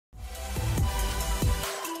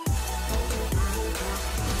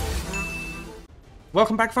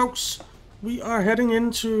Welcome back, folks. We are heading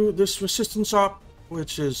into this resistance op,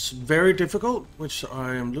 which is very difficult, which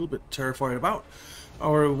I am a little bit terrified about.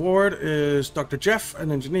 Our reward is Dr. Jeff, an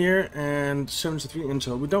engineer, and 73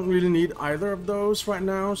 intel. We don't really need either of those right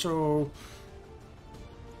now, so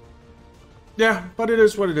yeah, but it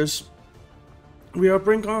is what it is. We are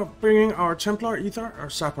bringing our Templar Ether, our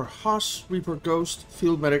Sapper Haas, Reaper Ghost,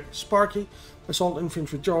 Field Medic Sparky, Assault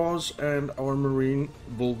Infantry Jaws, and our Marine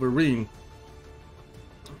Wolverine.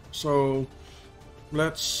 So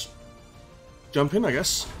let's jump in, I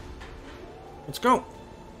guess. Let's go.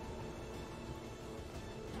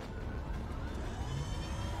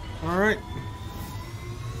 Alright.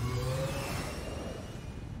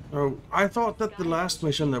 So I thought that the last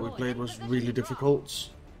mission that we played was really difficult.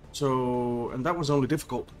 And that was only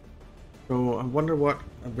difficult. So I wonder what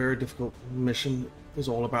a very difficult mission is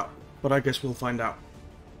all about. But I guess we'll find out.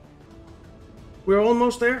 We're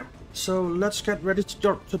almost there, so let's get ready to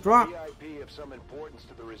drop. VIP of some importance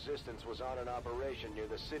to the Resistance was on an operation near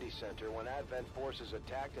the city center when Advent forces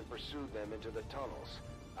attacked and pursued them into the tunnels.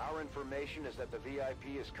 Our information is that the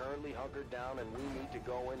VIP is currently hunkered down and we need to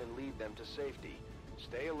go in and lead them to safety.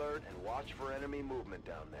 Stay alert and watch for enemy movement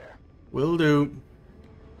down there. Will do.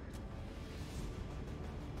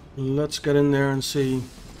 Let's get in there and see.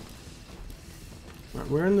 Right,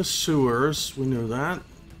 we're in the sewers, we knew that.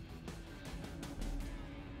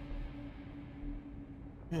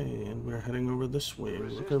 Okay, and we're heading over this way.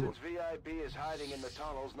 Resistance VIP is hiding in the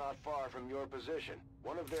tunnels not far from your position.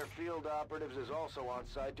 One of their field operatives is also on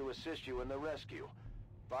site to assist you in the rescue.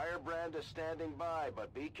 Firebrand is standing by,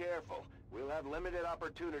 but be careful. We'll have limited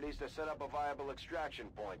opportunities to set up a viable extraction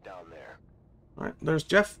point down there. Alright, there's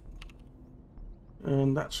Jeff.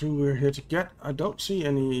 And that's who we're here to get. I don't see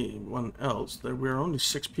anyone else. We're only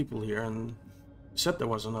 6 people here, and said there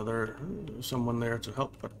was someone there to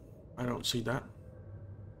help, but I don't see that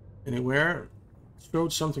anywhere.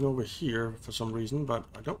 Showed something over here for some reason, but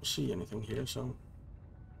I don't see anything here, so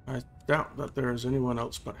I doubt that there is anyone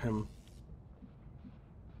else but him.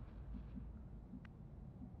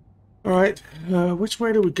 Alright, which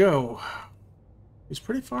way do we go? He's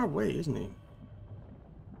pretty far away, isn't he?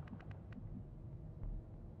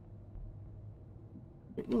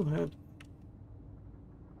 I think we'll head...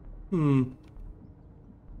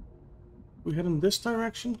 We head in this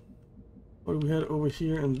direction? Or we head over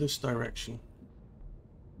here in this direction?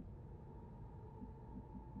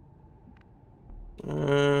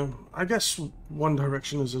 I guess one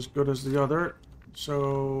direction is as good as the other,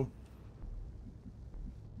 so...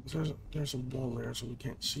 There's a wall there, so we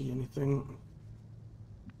can't see anything.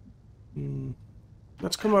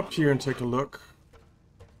 Let's come up here and take a look.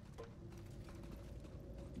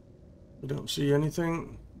 We don't see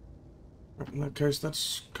anything. In that case,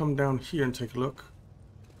 let's come down here and take a look.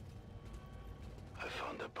 I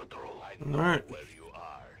found a patrol. Alright. Where you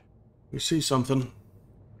are. We see something.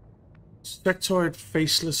 Sectoid,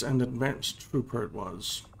 faceless, and advanced trooper it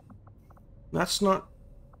was. That's not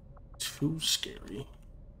too scary.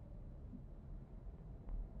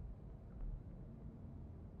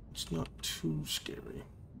 It's not too scary.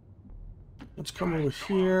 Let's come over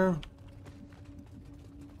here.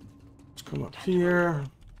 Let's come up here.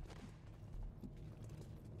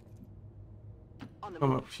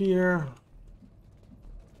 Come up here.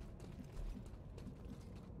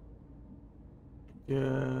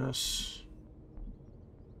 Yes.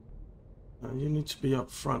 You need to be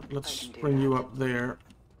up front. Let's bring you up there.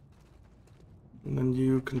 And then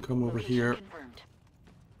you can come over here.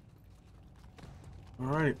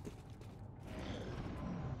 Alright.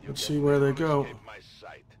 Let's see where they go.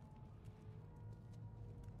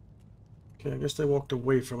 Okay, I guess they walked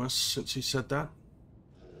away from us since he said that.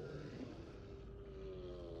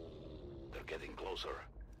 They're getting closer.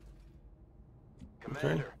 Okay,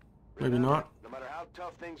 Commander, maybe not. No matter how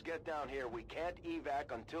tough things get down here, we can't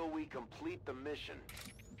evac until we complete the mission.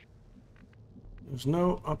 There's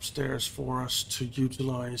no upstairs for us to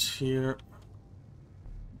utilize here.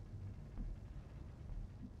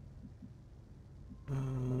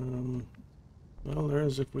 Well, there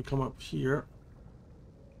is if we come up here.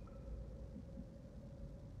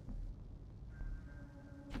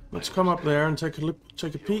 Let's come up there and take a look,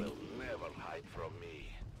 take a peek. You will never hide from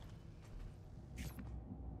me.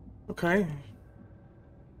 Okay.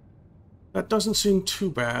 That doesn't seem too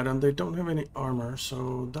bad, and they don't have any armor,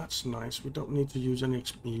 so that's nice. We don't need to use any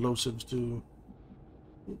explosives to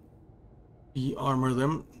de-armor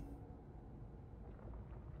them.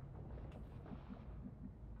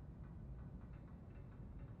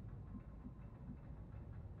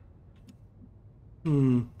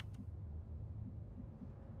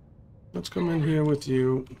 Let's come in here with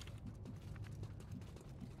you.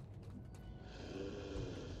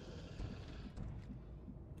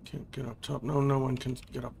 Can't get up top. No, no one can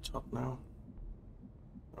get up top now.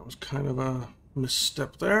 That was kind of a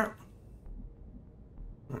misstep there.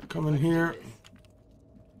 Alright, come in here.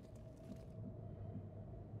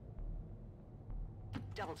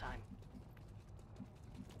 Double time.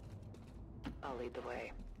 I'll lead the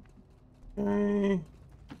way. Okay.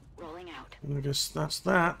 Rolling out. And I guess that's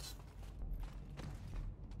that.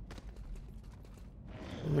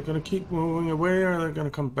 Are they going to keep moving away, or are they going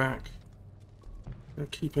to come back? They're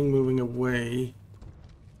keeping moving away.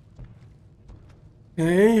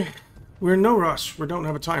 Okay. We're in no rush. We don't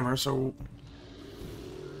have a timer, so...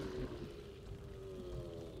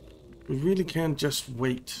 we really can't just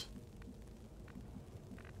wait.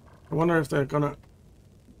 I wonder if they're going to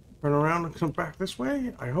turn around and come back this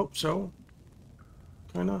way? I hope so.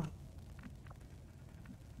 Kinda.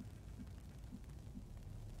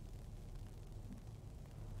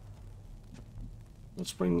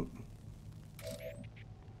 Let's bring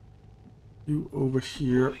you over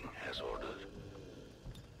here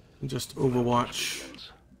and just overwatch.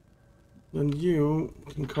 Then you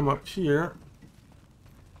can come up here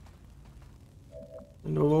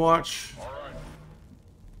and overwatch.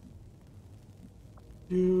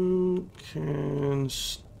 You can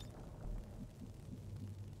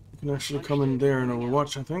actually come in there and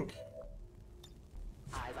overwatch, I think.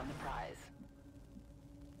 Eyes on the prize.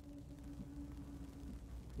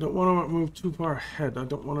 Don't want to move too far ahead. I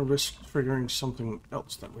don't want to risk triggering something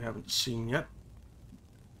else that we haven't seen yet.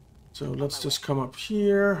 So let's just come up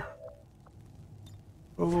here.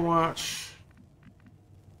 Overwatch.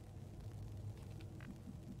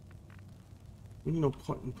 Really no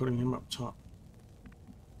point in putting him up top.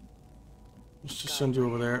 Let's just send you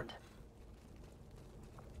over there.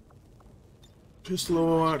 Pistol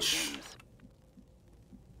overwatch.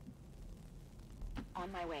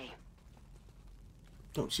 On my way.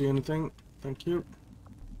 Don't see anything. Thank you.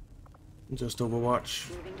 Just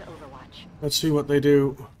overwatch. Moving to overwatch. Let's see what they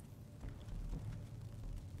do.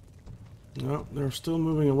 No, they're still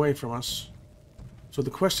moving away from us. So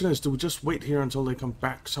the question is, do we just wait here until they come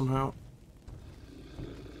back somehow?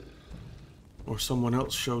 Or someone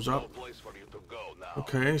else shows up?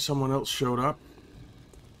 Okay, someone else showed up.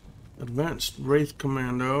 Advanced Wraith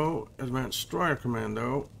Commando, Advanced Strider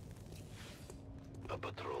Commando. The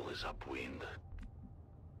patrol is upwind.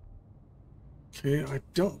 Okay, I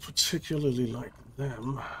don't particularly like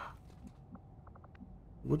them.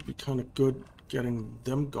 Would be kind of good getting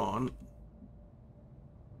them gone.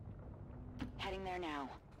 Heading there now.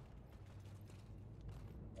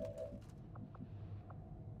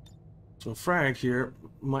 So frag here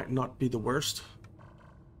might not be the worst.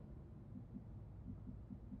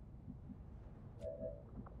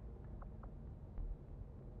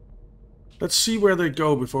 Let's see where they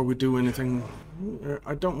go before we do anything.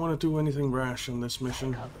 I don't want to do anything rash in this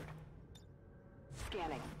mission.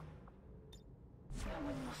 Scanning. No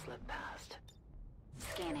one will slip past.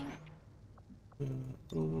 Scanning.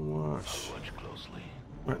 Overwatch. Watch closely.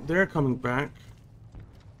 Right, they're coming back.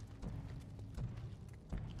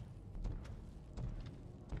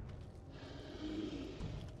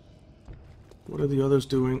 What are the others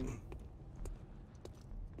doing?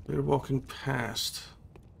 They're walking past.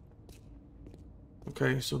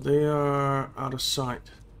 Okay, so they are out of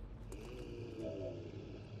sight.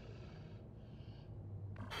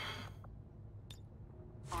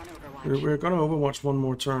 On overwatch. We're gonna overwatch one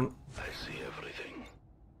more turn. I see everything.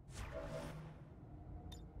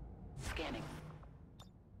 Scanning.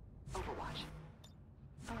 Overwatch.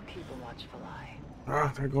 I'll keep a watchful eye.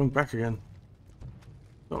 Ah, they're going back again.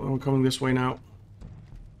 Oh, we're coming this way now.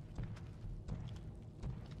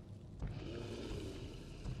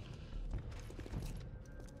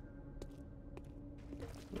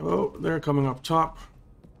 Oh, they're coming up top.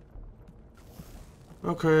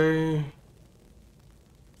 Okay.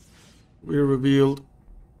 We're revealed.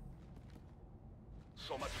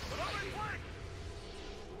 So much.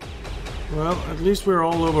 Well, at least we're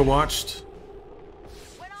all overwatched.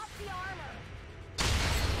 Went off the armor.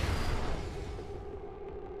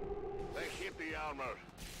 They hit the armor.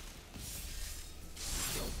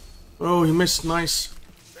 Oh, he missed. Nice.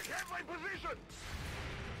 They have my position.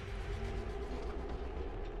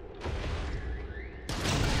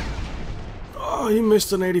 Oh, he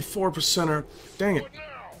missed an 84%er. Dang it.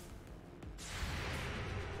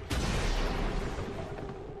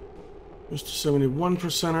 Missed a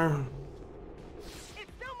 71%er.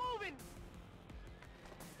 It's still moving.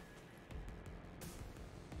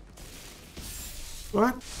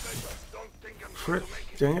 What? Don't think I'm Frick. going to make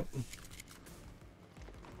it. Dang it.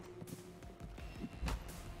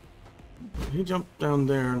 He jumped down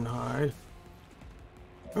there and hide.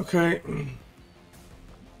 Okay.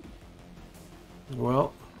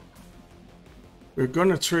 Well, we're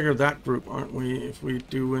gonna trigger that group, aren't we, if we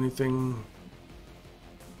do anything.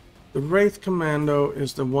 The Wraith Commando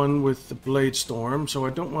is the one with the Blade Storm, so I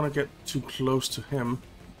don't want to get too close to him.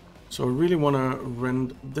 So I really want to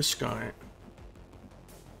rend this guy.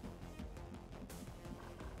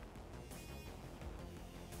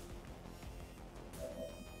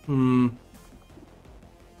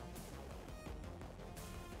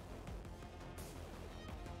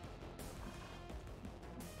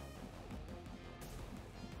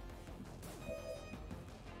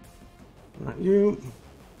 Not you.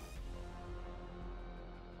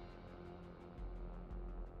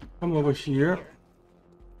 Come over here.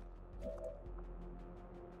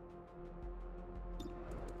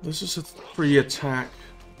 This is a free attack.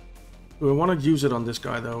 Do I want to use it on this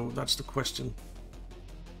guy, though? That's the question.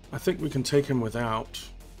 I think we can take him without.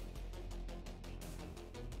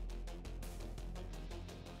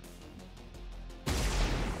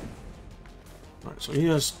 Alright, so he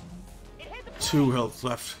has 2 health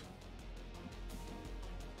left.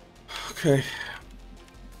 Okay.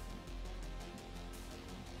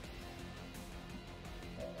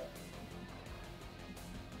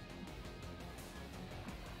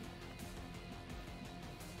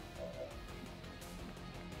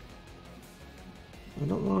 I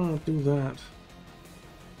don't want to do that.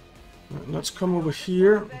 Right, let's come over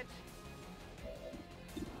here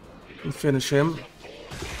and finish him.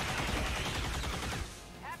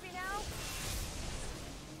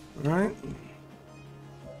 All right.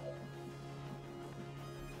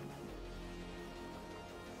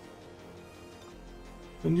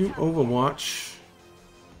 Then you Overwatch.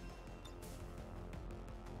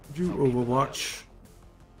 You Overwatch.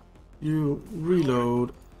 You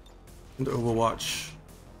reload and Overwatch.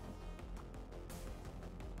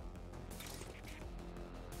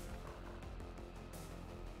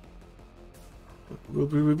 We'll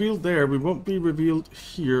be revealed there. We won't be revealed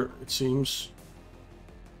here, it seems.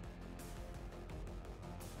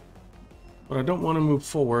 But I don't want to move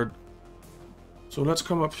forward. So let's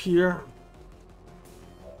come up here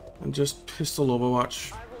and just pistol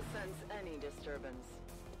Overwatch. I will sense any disturbance.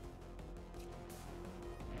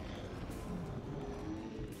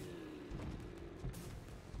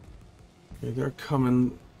 Okay, they're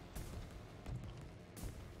coming.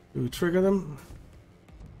 Do we trigger them?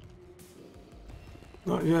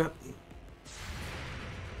 Not yet.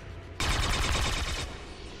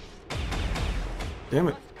 Damn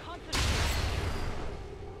it.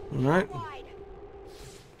 Alright.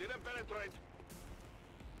 Didn't penetrate.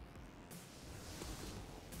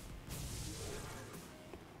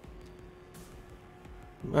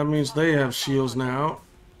 That means they have shields now.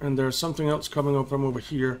 And there's something else coming up from over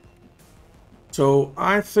here. So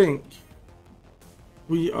I think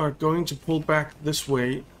we are going to pull back this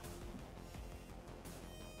way.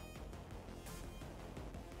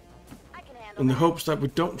 In the hopes that we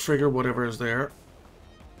don't trigger whatever is there.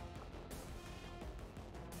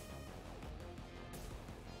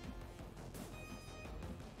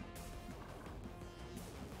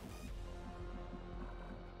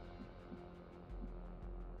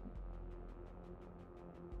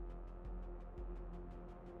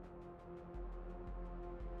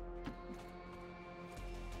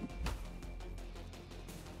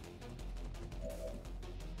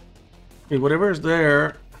 Okay, whatever is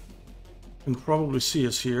there can probably see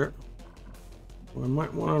us here. I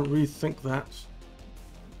might want to rethink that.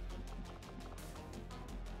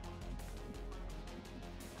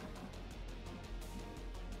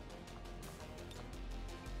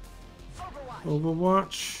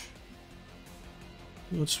 Overwatch.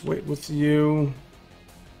 Let's wait with you.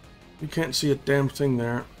 You can't see a damn thing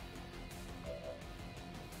there.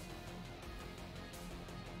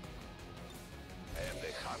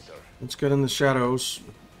 Let's get in the shadows.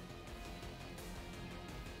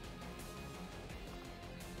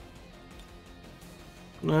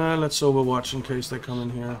 Nah, let's Overwatch in case they come in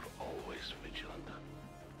here. Always vigilant.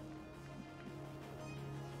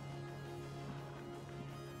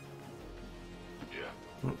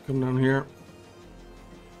 Yeah. Come down here.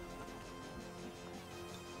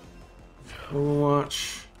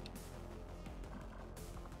 Overwatch.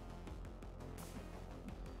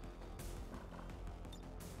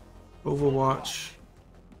 Overwatch.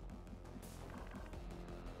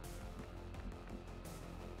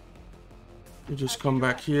 You just come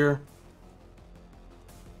back here.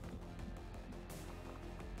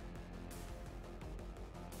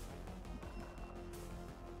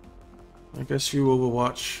 I guess you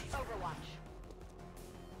Overwatch.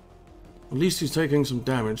 At least he's taking some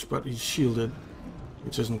damage, but he's shielded,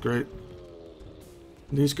 which isn't great.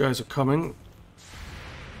 These guys are coming.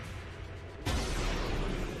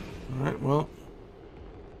 Alright, well.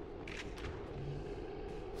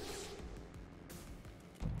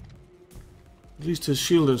 At least his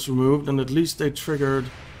shield is removed, and at least they triggered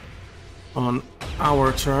on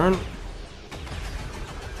our turn.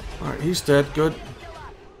 Alright, he's dead. Good.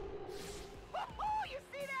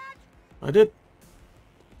 I did.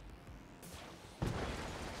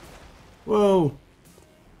 Whoa.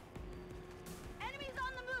 Enemies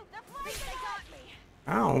on the move. They're flying. They got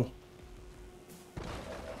me. Ow.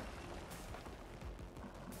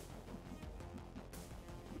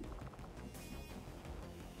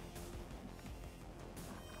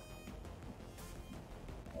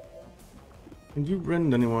 Can you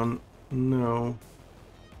rend anyone? No.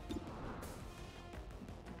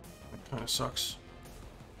 That kind of sucks.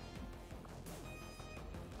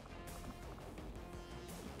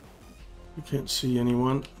 You can't see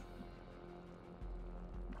anyone.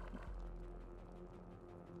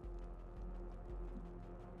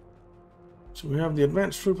 So we have the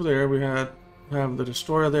advanced trooper there, we have the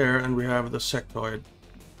destroyer there, and we have the sectoid.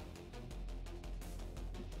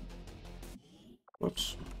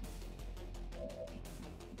 Whoops.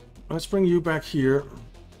 Let's bring you back here.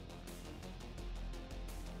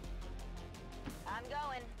 I'm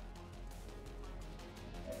going.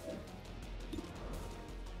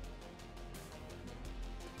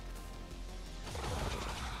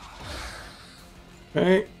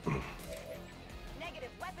 Okay. Negative.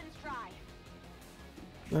 Weapons try.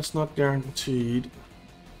 That's not guaranteed.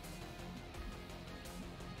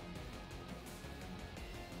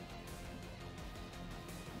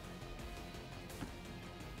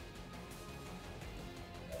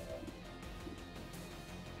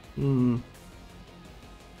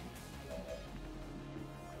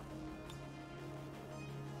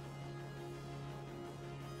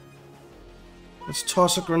 Let's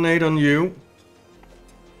toss a grenade on you.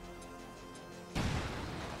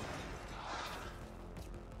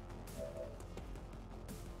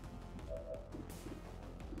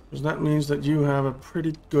 Because that means that you have a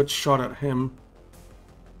pretty good shot at him.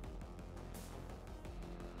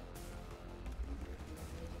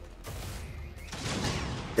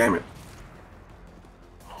 Damn it.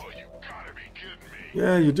 Oh, you gotta be kidding me.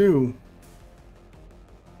 Yeah, you do.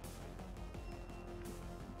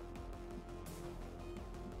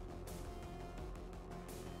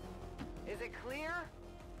 Is it clear?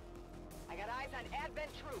 I got eyes on Advent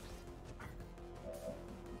troops.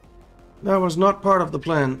 That was not part of the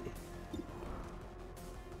plan.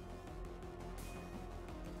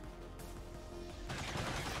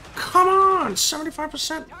 Come on!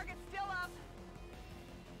 75%! Target's still up.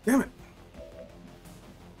 Damn it.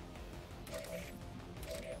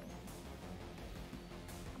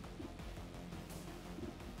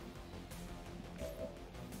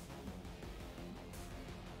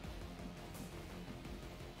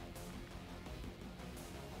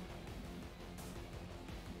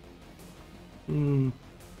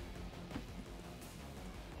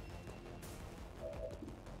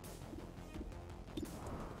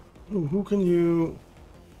 Ooh, who can you...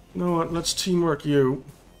 You know what? Let's teamwork you.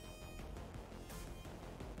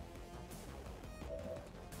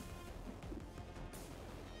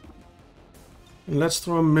 And let's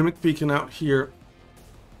throw a mimic beacon out here.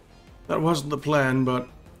 That wasn't the plan, but...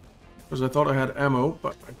 Because I thought I had ammo,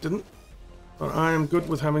 but I didn't. But I am good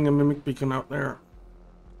with having a mimic beacon out there.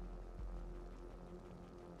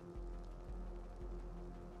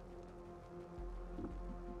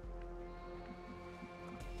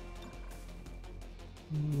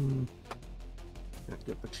 Can't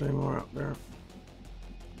get the claymore out there.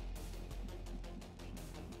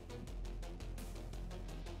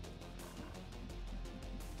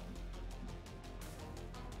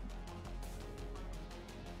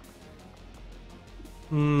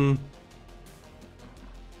 I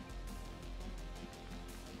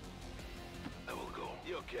will go.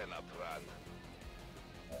 You cannot run.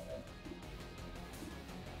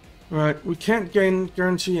 Right, we can't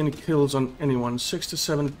guarantee any kills on anyone. 6 to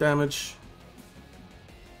 7 damage.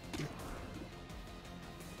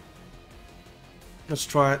 Let's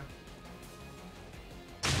try it.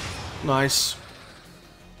 Nice.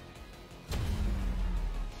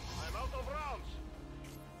 I'm out of rounds.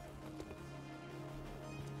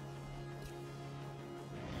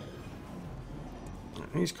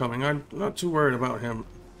 He's coming. I'm not too worried about him.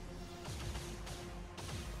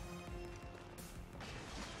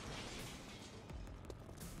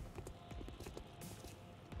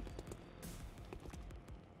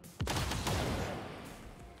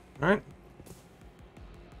 Alright.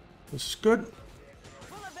 This is good.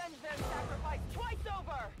 We'll avenge their sacrifice twice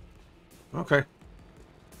over. Okay.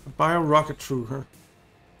 A bio rocket trooper.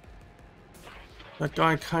 That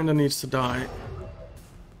guy kind of needs to die.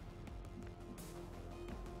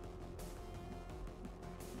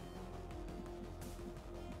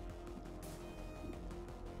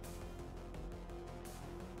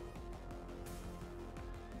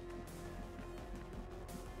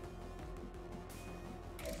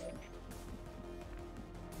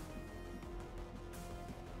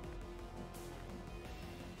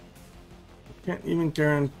 Can't even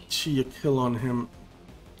guarantee a kill on him.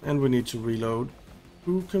 And we need to reload.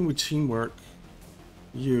 Who can we teamwork?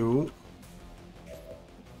 You.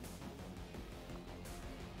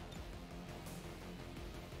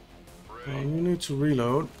 Well, you need to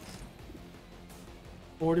reload.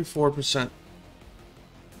 44%.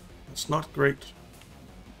 It's not great.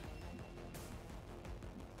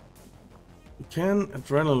 You can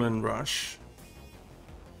adrenaline rush.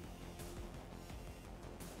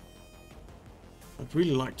 I'd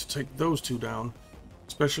really like to take those two down.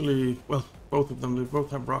 Especially, well, both of them. They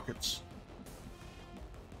both have rockets.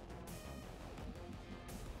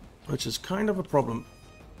 Which is kind of a problem.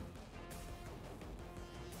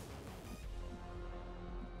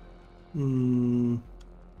 Can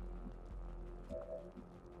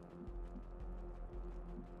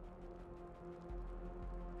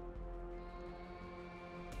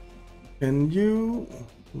you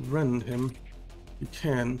rend him? You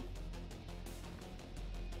can.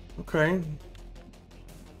 Okay.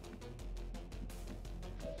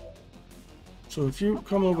 So if you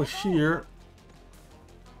come over here,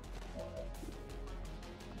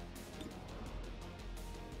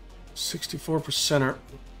 %64.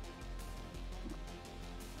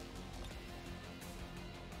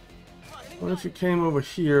 What if you came over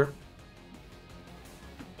here?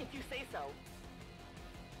 If you say so.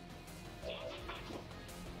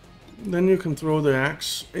 Then you can throw the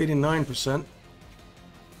axe, 89%.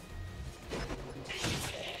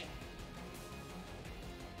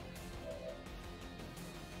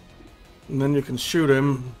 And then you can shoot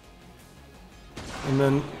him. And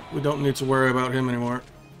then we don't need to worry about him anymore.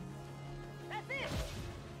 That's it.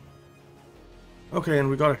 Okay, and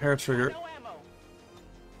we got a hair trigger. No ammo.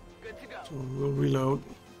 Good to go. So we'll reload.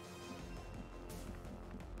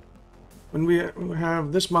 When we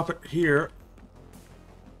have this Muppet here,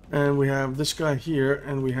 and we have this guy here,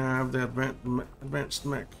 and we have the advanced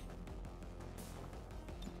mech.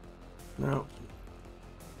 Now,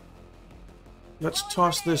 let's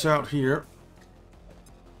toss this out here.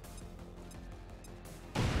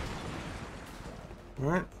 All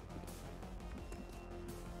right.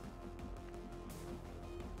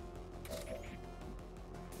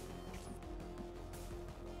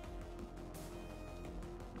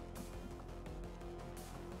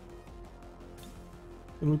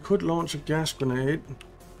 And we could launch a gas grenade.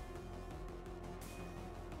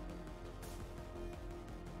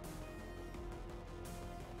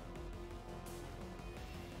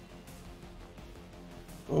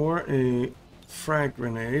 Or a frag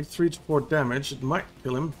grenade, 3 to 4 damage. It might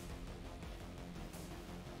kill him.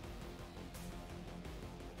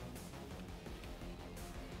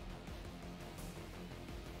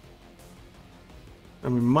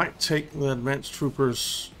 And we might take the advanced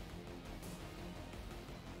troopers.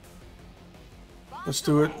 Let's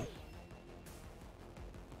do it.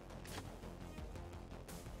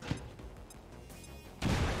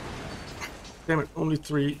 Damn it, only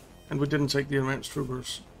 3, and we didn't take the advanced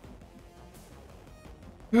troopers.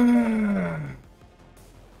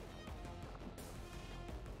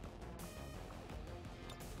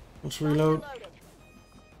 Let's reload.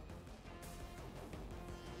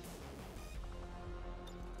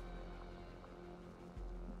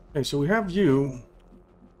 Okay, so we have you.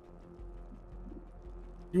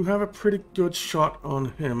 You have a pretty good shot on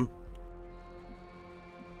him.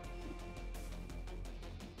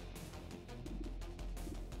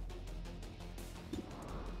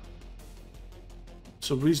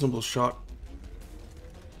 It's a reasonable shot.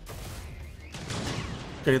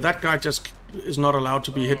 Okay, that guy just is not allowed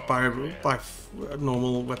to be hit by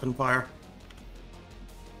normal weapon fire.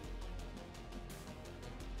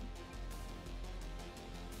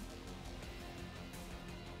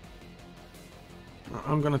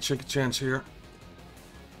 I'm gonna take a chance here.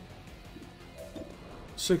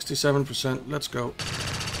 67%. Let's go.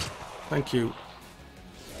 Thank you.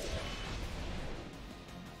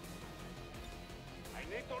 I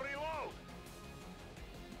need to reload.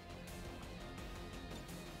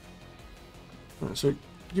 Alright, so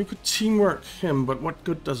you could teamwork him, but what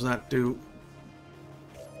good does that do?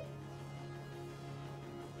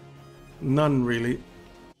 None, really.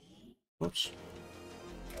 Whoops.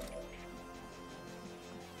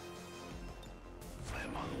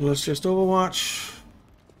 Let's just Overwatch.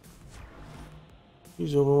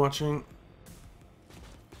 He's overwatching.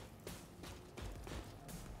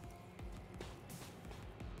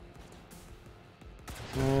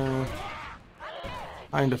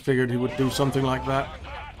 Kinda figured he would do something like that.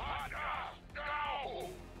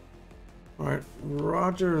 Alright,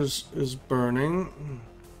 Rogers is burning.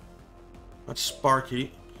 That's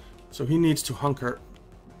Sparky. So he needs to hunker.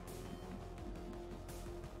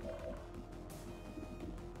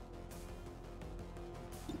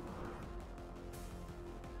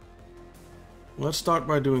 Let's start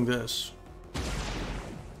by doing this.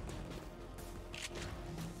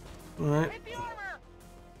 Alright.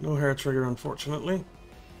 No hair trigger, unfortunately.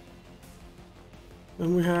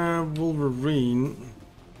 Then we have Wolverine.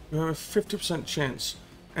 You have a 50% chance.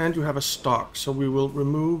 And you have a stock, so we will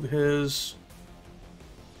remove his...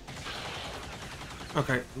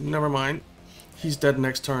 Okay, never mind. He's dead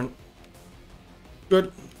next turn.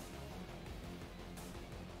 Good.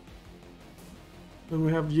 Then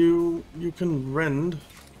we have you. You can rend,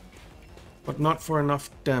 but not for enough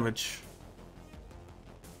damage.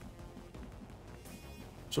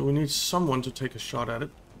 So we need someone to take a shot at it.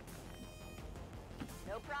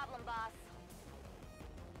 No problem, boss.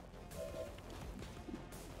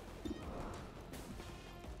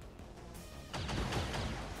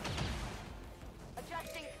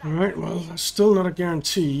 Alright, well, that's still not a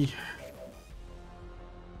guarantee.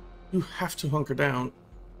 You have to hunker down.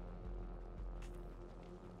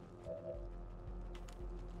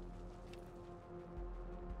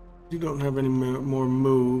 You don't have any more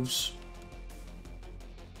moves.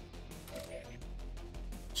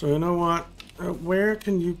 So you know what? Where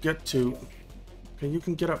can you get to? Okay, you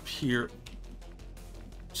can get up here.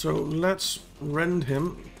 So let's rend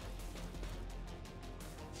him.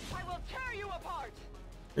 I will tear you apart.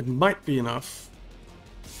 It might be enough.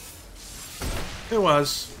 It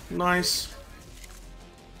was. Nice.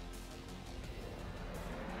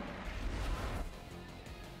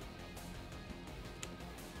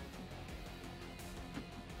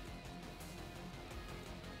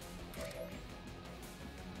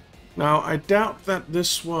 Now, I doubt that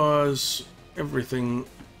this was everything.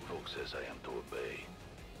 Folks says I am to obey.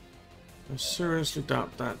 I seriously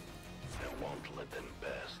doubt that. I won't let them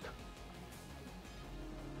past.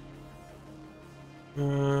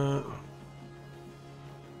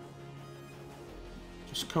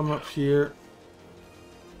 Just come up here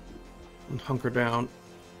and hunker down.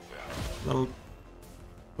 That'll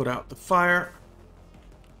put out the fire.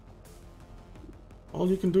 All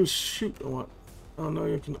you can do is shoot or what? Oh no,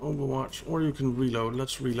 you can overwatch or you can reload.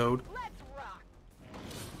 Let's reload. Let's rock.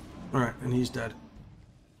 Alright, and he's dead.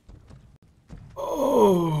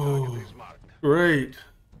 Oh, great.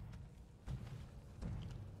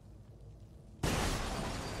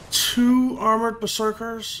 2 armored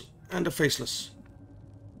berserkers and a faceless.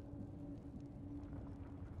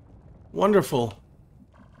 Wonderful.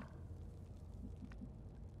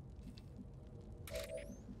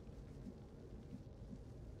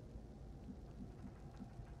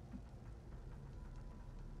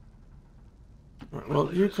 Right,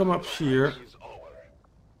 well, you come up here.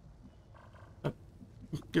 That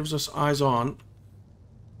gives us eyes on.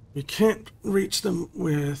 We can't reach them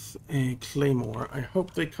with a claymore. I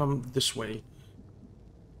hope they come this way.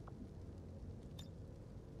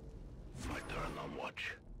 My turn on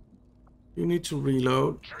watch. You need to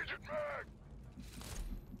reload. Change it back.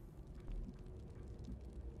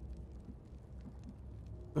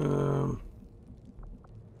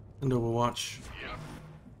 And overwatch. Yep.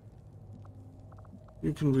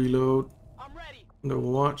 You can reload. I'm ready. And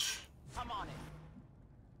overwatch. I'm on it.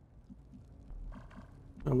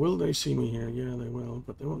 Now, will they see me here? Yeah, they will,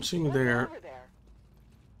 but they won't see me What's there. over there?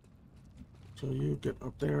 So you get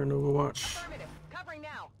up there and overwatch. Affirmative. Covering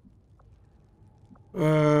now.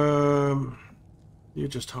 You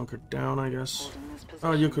just hunkered down, I guess. Holding this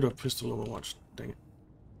Oh, you position. could have pistol overwatched. Dang it.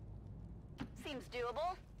 Seems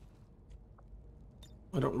doable.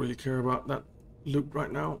 I don't really care about that loot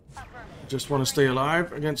right now. Affirmative. I just want to stay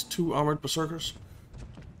alive against 2 armored berserkers.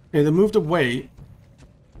 Okay, they moved away.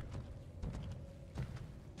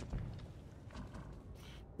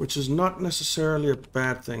 Which is not necessarily a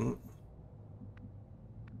bad thing.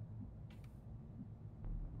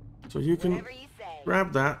 So you can Whatever you say.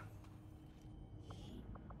 grab that.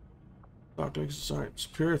 Sorry,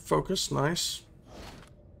 superior focus, nice.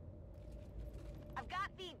 I've got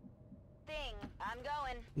the thing. I'm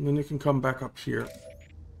going. And then you can come back up here.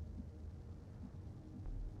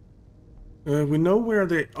 We know where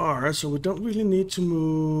they are, so we don't really need to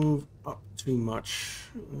move up too much.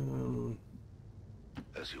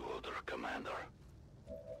 As you order, Commander.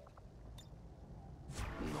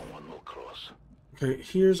 No one will cross. Okay,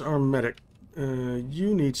 here's our medic.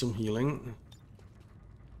 You need some healing.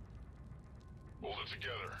 Hold it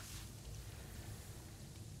together.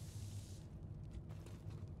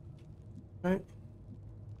 Okay.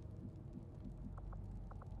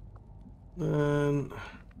 Then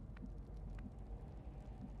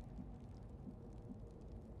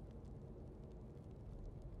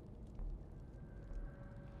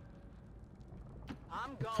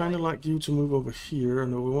I'm going. kind of like you to move over here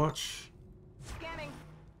and Overwatch. Scanning.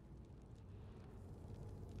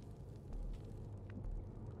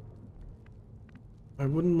 I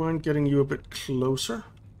wouldn't mind getting you a bit closer.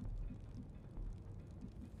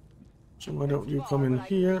 So why don't you come in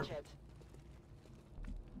here?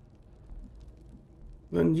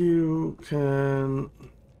 Then you can...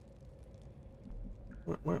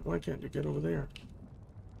 Why can't you get over there?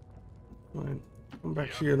 Fine. Come back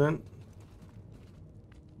here then.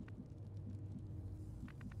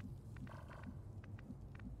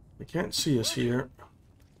 They can't see us here.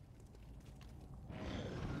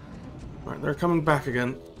 Alright, they're coming back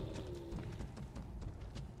again.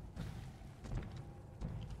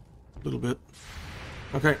 A little bit.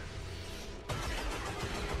 Okay.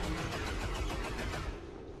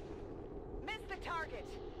 Missed the target.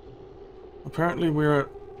 Apparently we're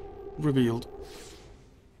revealed.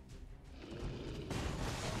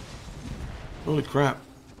 Holy crap.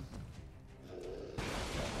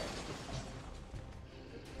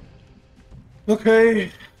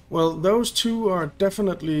 Okay. Well, those two are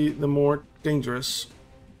definitely the more dangerous.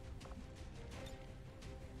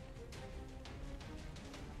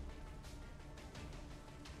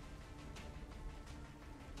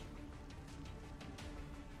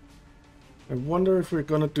 I wonder if we're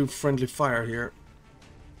gonna do friendly fire here.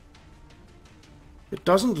 It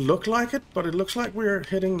doesn't look like it, but it looks like we're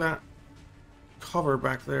hitting that cover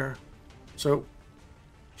back there. So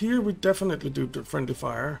here we definitely do the friendly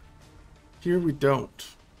fire. Here we don't.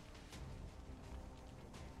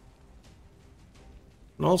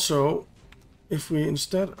 And also, if we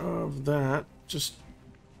instead of that just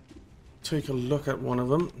take a look at one of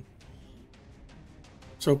them.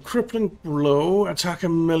 So, crippling blow, attack a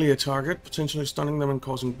melee target, potentially stunning them and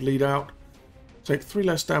causing bleed out. Take 3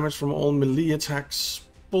 less damage from all melee attacks.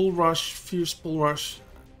 Bull rush, fierce bull rush,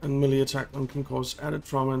 and melee attack them can cause added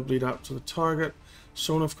trauma and bleed out to the target.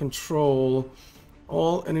 Zone of control.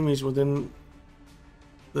 All enemies within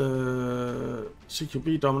the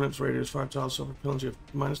CQB dominance radius 5 tiles suffer penalty of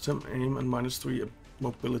 -10 aim and -3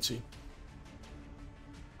 mobility.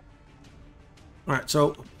 Alright,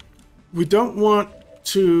 so we don't want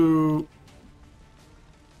to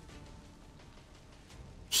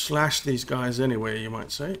slash these guys anyway, you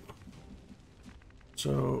might say.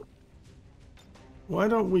 So why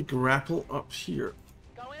don't we grapple up here?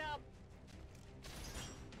 Going up.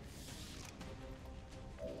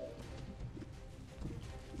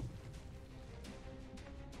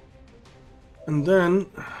 And then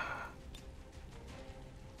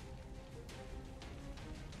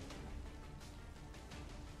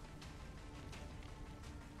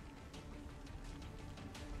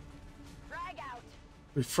Frag out.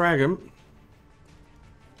 we frag him.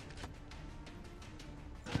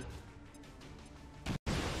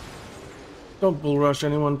 Don't bull rush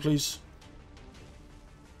anyone, please.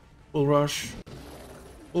 Bull rush.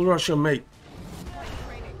 Bull rush your mate.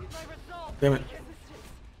 Training. My resolve. Damn it. Resistance.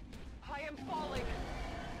 I am falling.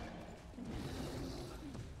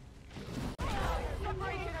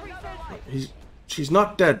 She's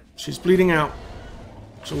not dead. She's bleeding out.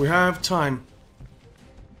 So we have time.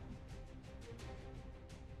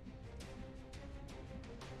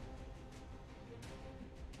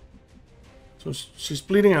 So she's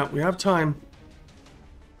bleeding out. We have time.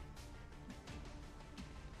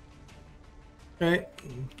 Okay.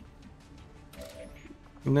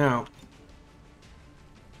 Now.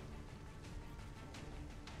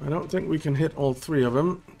 I don't think we can hit all 3 of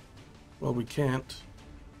them. Well, we can't.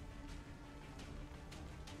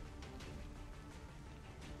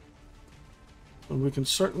 But we can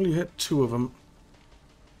certainly hit 2 of them.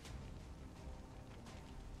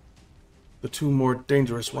 The 2 more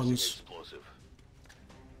dangerous ones. Explosive.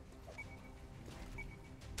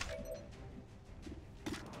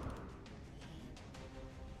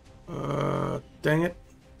 Dang it.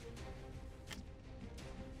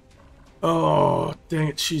 Oh, dang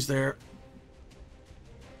it, she's there.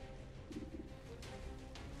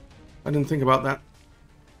 I didn't think about that.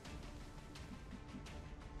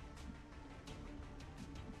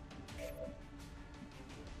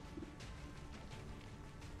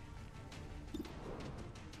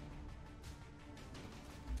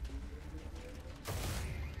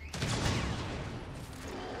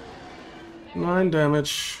 Nine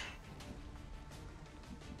damage.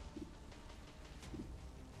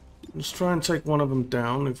 Let's try and take one of them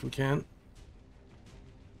down if we can.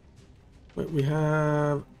 But we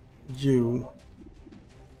have you.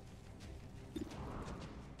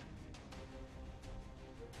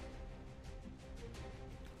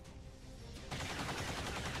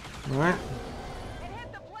 Alright.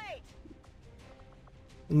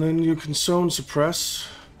 And then you can zone suppress.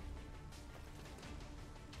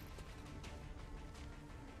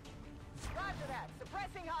 Roger that.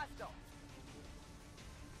 Suppressing hostile.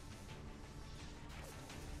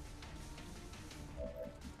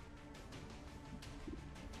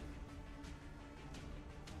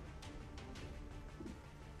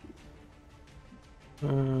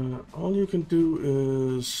 All you can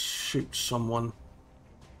do is shoot someone.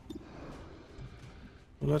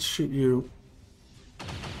 Well, let's shoot you.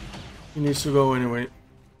 He needs to go anyway.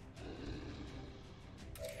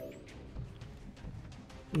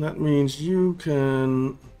 And that means you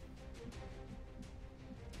can...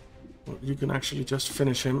 well, you can actually just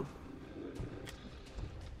finish him.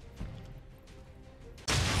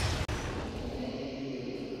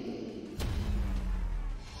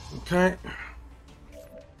 Okay.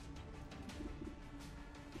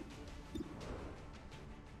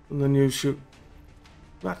 And then you shoot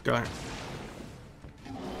that guy.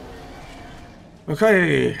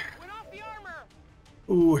 Okay.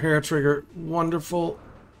 Ooh, hair trigger. Wonderful.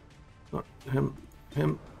 Not him.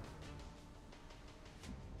 Him.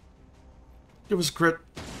 Give us a crit.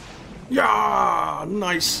 Yeah!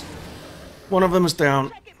 Nice. One of them is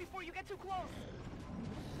down.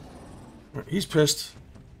 Right, he's pissed.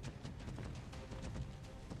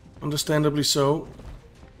 Understandably so.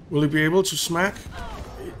 Will he be able to smack?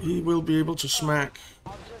 He will be able to smack.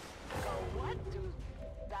 I'll just go what? Do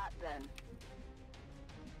that then.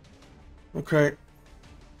 Okay.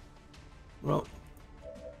 Well,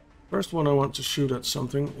 first one I want to shoot at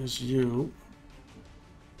something is you.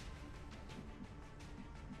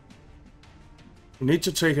 You need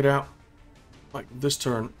to take it out like this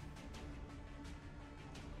turn.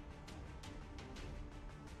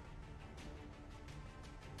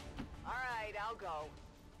 All right, I'll go.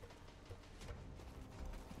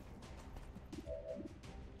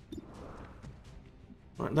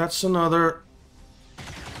 Right, that's another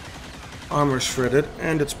armor shredded,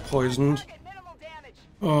 and it's poisoned. Target minimal damage.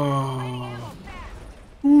 Oh,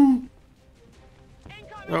 woo.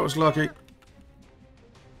 That was lucky.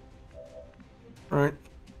 Right.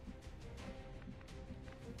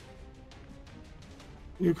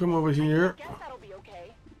 You come over here. Guess that'll be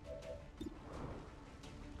okay.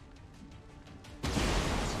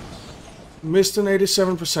 Missed an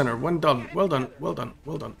 87%er. Well done. Well done. Well done.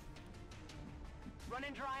 Well done.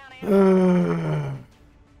 Running dry on ammo.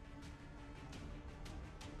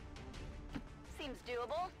 Seems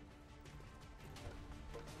doable.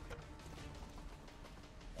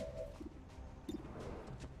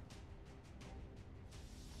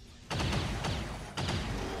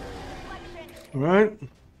 All right.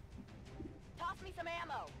 Toss me some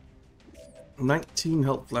ammo. 19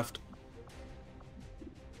 health left.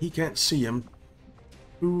 He can't see him.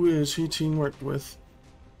 Who is he teamworked with?